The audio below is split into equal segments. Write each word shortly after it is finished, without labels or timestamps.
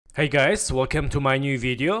Hey guys, welcome to my new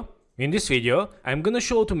video. In this video, I'm gonna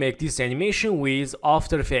show to make this animation with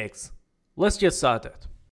After Effects. Let's get started.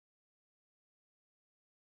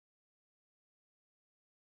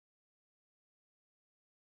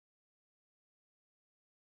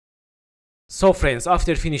 So friends,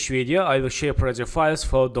 after finish video, I will share project files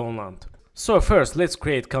for download. So first, let's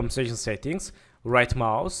create composition settings. Right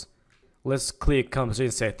mouse, let's click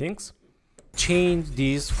composition settings. Change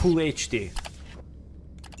this full HD.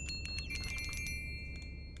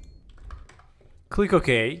 Click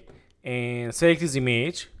OK and select this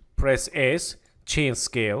image, press S, change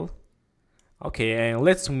scale. Okay, and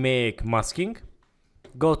let's make masking.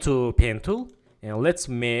 Go to pen tool and let's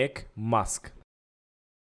make mask.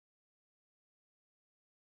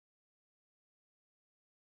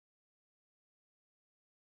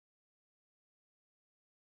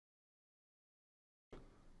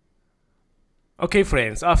 Okay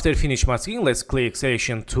friends, after finish masking, let's click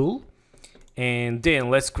selection tool and then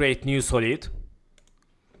let's create new solid.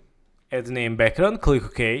 Add name background, click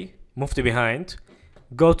OK, move to behind,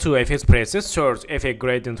 go to FX presets, search effect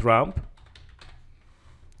gradient ramp.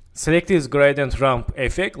 Select this gradient ramp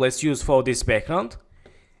effect, let's use for this background.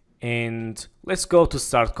 And let's go to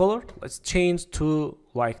start color, let's change to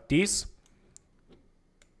like this.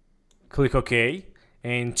 Click OK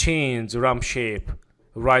and change ramp shape,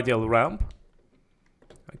 radial ramp.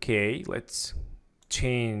 Okay, let's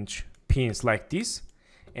change pins like this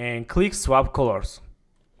and click swap colors.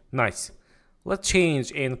 Nice. Let's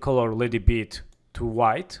change in color a little bit to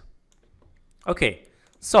white. Okay,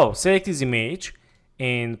 so select this image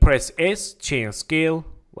and press S, change scale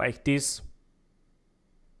like this.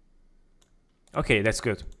 Okay, that's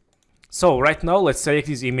good. So right now let's select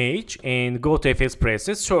this image and go to FX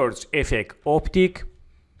presets, search effect optic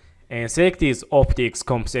and select this optics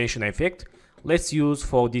compensation effect. Let's use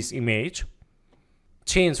for this image.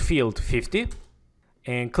 Change field 50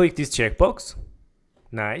 and click this checkbox.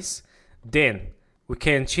 Nice. Then we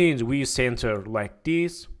can change view center like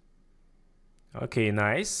this. Okay,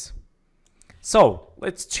 nice. So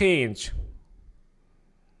let's change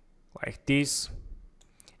like this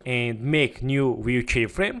and make new view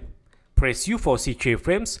keyframe. Press U for see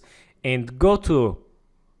keyframes and go to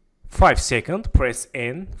 5 seconds. Press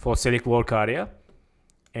N for select work area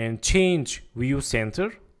and change view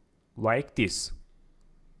center like this.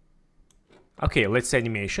 Okay, let's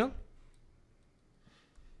animation.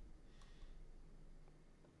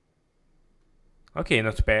 Okay,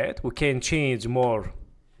 not bad. We can change more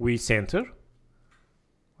view center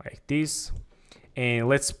like this. And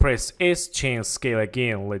let's press S, change scale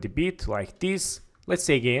again a little bit like this. Let's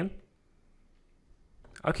say again.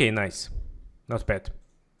 Okay, nice. Not bad.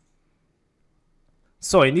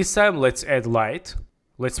 So in this time, let's add light.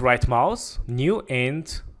 Let's right mouse, new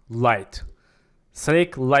and light.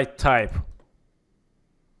 Select light type,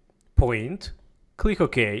 point, click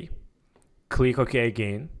OK, click OK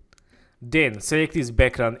again. Then select this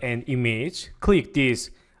background and image, click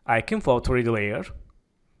this icon for 3D layer.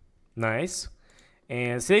 Nice.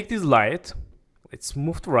 And select this light. Let's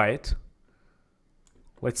move to right.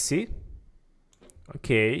 Let's see.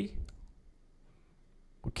 Okay.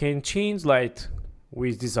 We can change light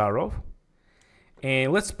with this arrow.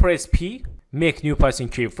 And let's press P, make new passing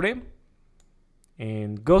keyframe.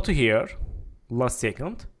 And go to here, last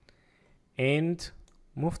second. And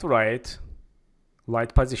move to right,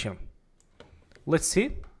 light position. Let's see.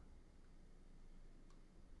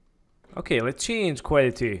 Okay, let's change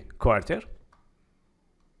quality quarter.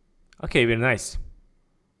 Okay, very nice.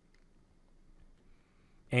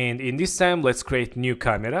 And in this time, let's create new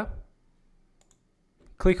camera.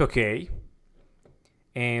 Click OK.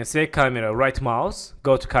 And select camera, right mouse,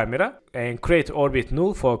 go to camera and create orbit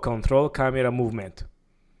null for control camera movement.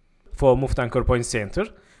 For move to anchor point center,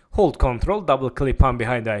 hold control, double click on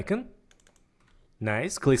behind icon.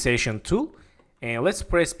 Nice, click selection tool. And let's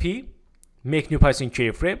press P, make new passing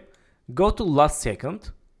keyframe, go to last second,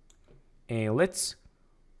 and let's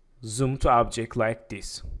zoom to object like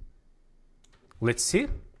this. Let's see.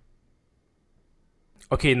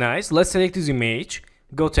 Okay, nice. Let's select this image,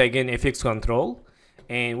 go to again FX control,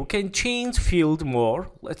 and we can change field more.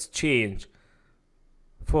 Let's change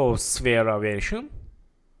for sphere version,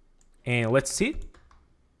 and let's see.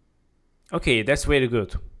 Okay, that's very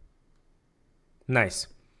good. Nice.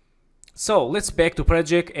 So let's back to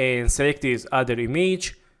project and select this other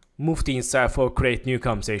image, move to inside for create new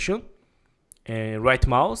composition, and right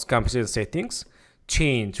mouse, composition settings,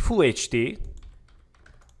 change full HD,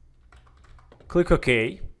 click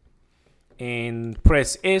OK, and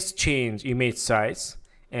press S, change image size,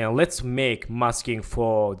 and let's make masking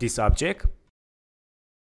for this object.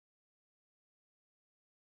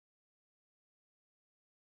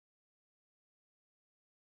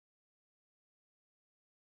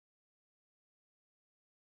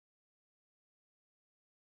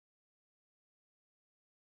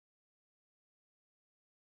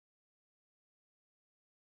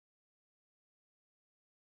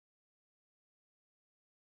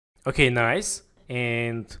 Okay, nice.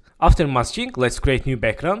 And after masking, let's create new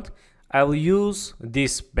background. I will use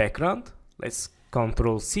this background. Let's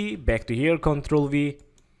Control C, back to here, Control V,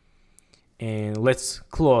 and let's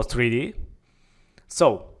close 3D.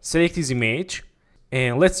 So select this image,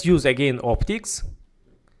 and let's use again optics.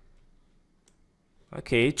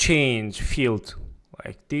 Okay, change field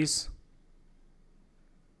like this.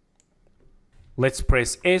 Let's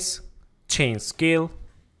press S, change scale,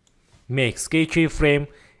 make scale keyframe,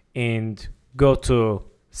 and go to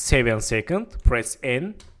 7 seconds, press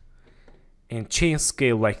N, and change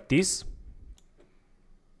scale like this.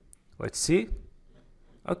 Let's see.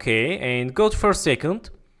 Okay, and go to first second,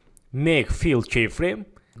 make field keyframe,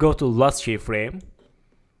 go to last keyframe,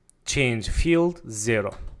 change field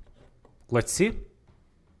 0. Let's see.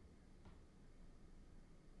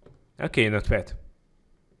 Okay, not bad.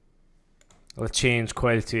 Let's change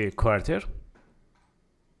quality quarter.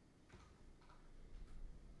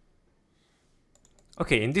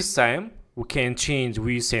 Okay, in this time we can change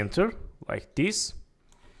view center like this,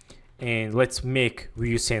 and let's make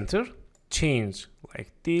view center, change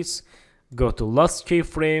like this, go to last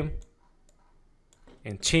keyframe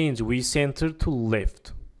and change view center to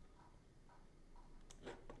left.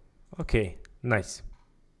 Okay, nice.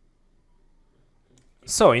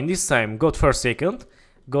 So in this time, go to first second,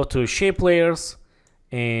 go to shape layers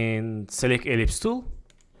and select ellipse tool.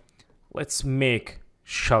 Let's make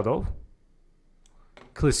shadow,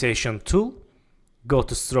 clickation tool, go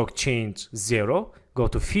to stroke change 0, go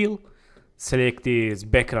to fill, select this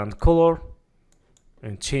background color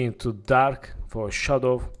and change to dark for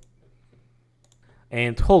shadow,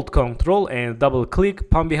 and hold Ctrl and double click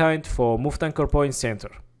palm behind for move anchor point center.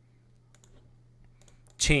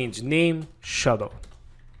 Change name shadow.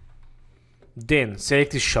 Then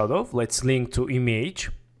select this shadow, let's link to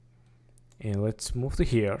image and let's move to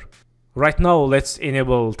here. Right now let's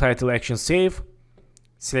enable title action save,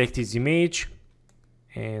 select this image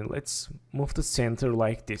and let's move to center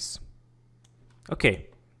like this. Okay,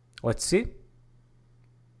 let's see.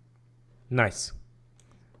 Nice.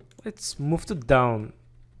 Let's move it down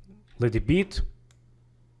a little bit.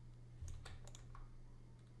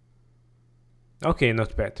 Okay,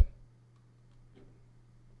 not bad.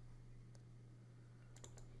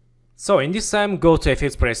 So in this time, go to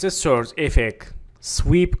effects presses, search effect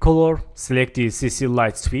sweep color, select the CC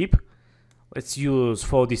light sweep. Let's use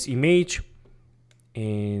for this image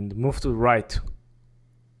and move to the right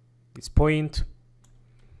this point,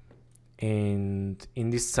 and in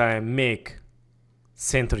this time make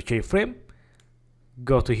center keyframe,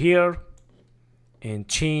 go to here and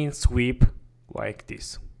change sweep like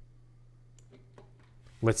this.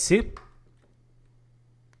 Let's see.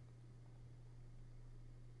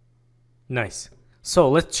 Nice. So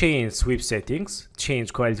let's change sweep settings,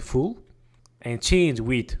 change quality full and change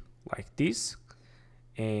width like this,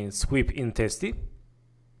 and sweep intensity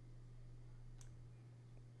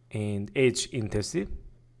and edge intensity,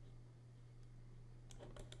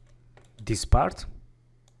 this part.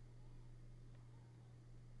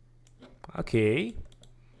 Okay,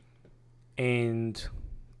 and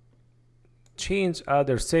change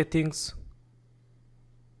other settings.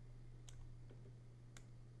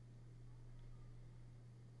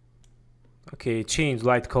 Okay, change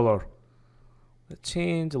light color. Let's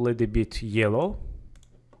change a little bit yellow.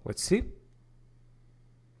 Let's see.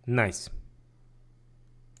 Nice.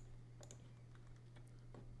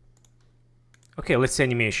 Okay, let's see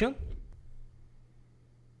animation.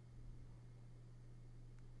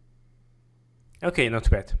 Okay, not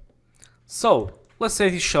bad. So let's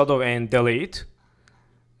set this shadow and delete.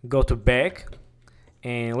 Go to back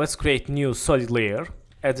and let's create new solid layer.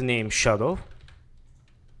 Add the name shadow.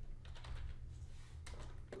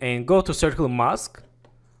 And go to circle mask.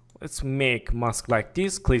 Let's make mask like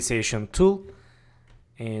this, clickation tool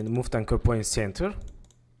and move the anchor point center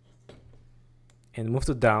and move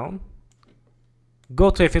it down. Go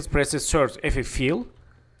to effects presses, search effect fill,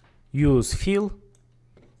 use fill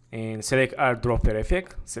and select eyedropper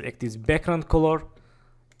effect. Select this background color,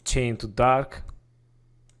 change to dark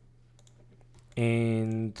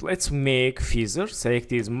and let's make feather. Select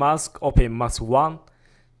this mask, open mask 1,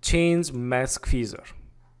 change mask feather.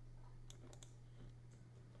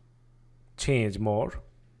 Change more.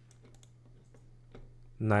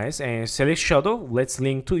 Nice. And select shadow, let's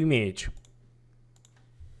link to image.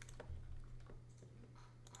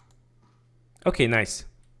 Okay, nice.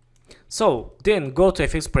 So then go to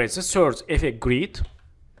effects presses, search effect grid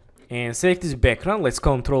and select this background. Let's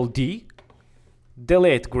Control D,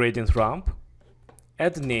 delete gradient ramp,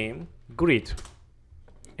 add name grid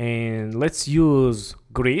and let's use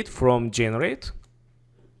grid from generate.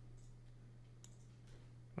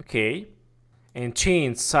 Okay. And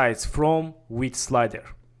change size from width slider.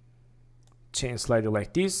 Change slider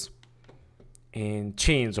like this. And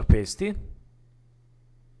change opacity.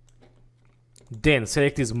 Then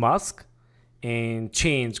select this mask and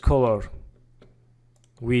change color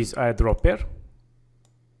with eyedropper.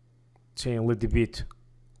 Change a little bit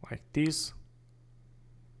like this.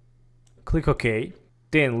 Click OK.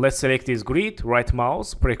 Then let's select this grid, right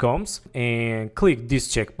mouse, precoms, and click this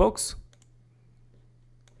checkbox.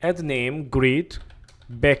 Add name, grid,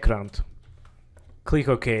 background. Click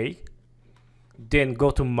OK. Then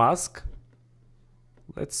go to mask.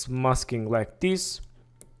 Let's masking like this.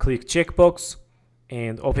 Click checkbox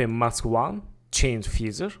and open mask 1. Change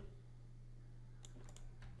feather.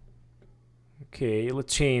 Okay,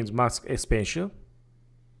 let's change mask expansion.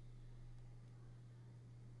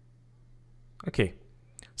 Okay,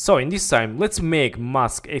 so in this time, let's make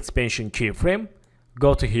mask expansion keyframe.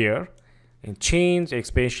 Go to here and change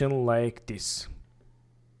expansion like this.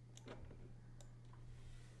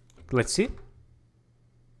 Let's see.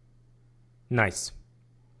 Nice.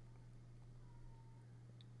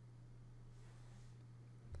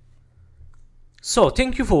 So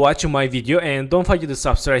thank you for watching my video, and don't forget to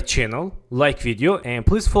subscribe channel, like video, and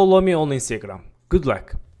please follow me on Instagram. Good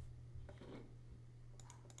luck.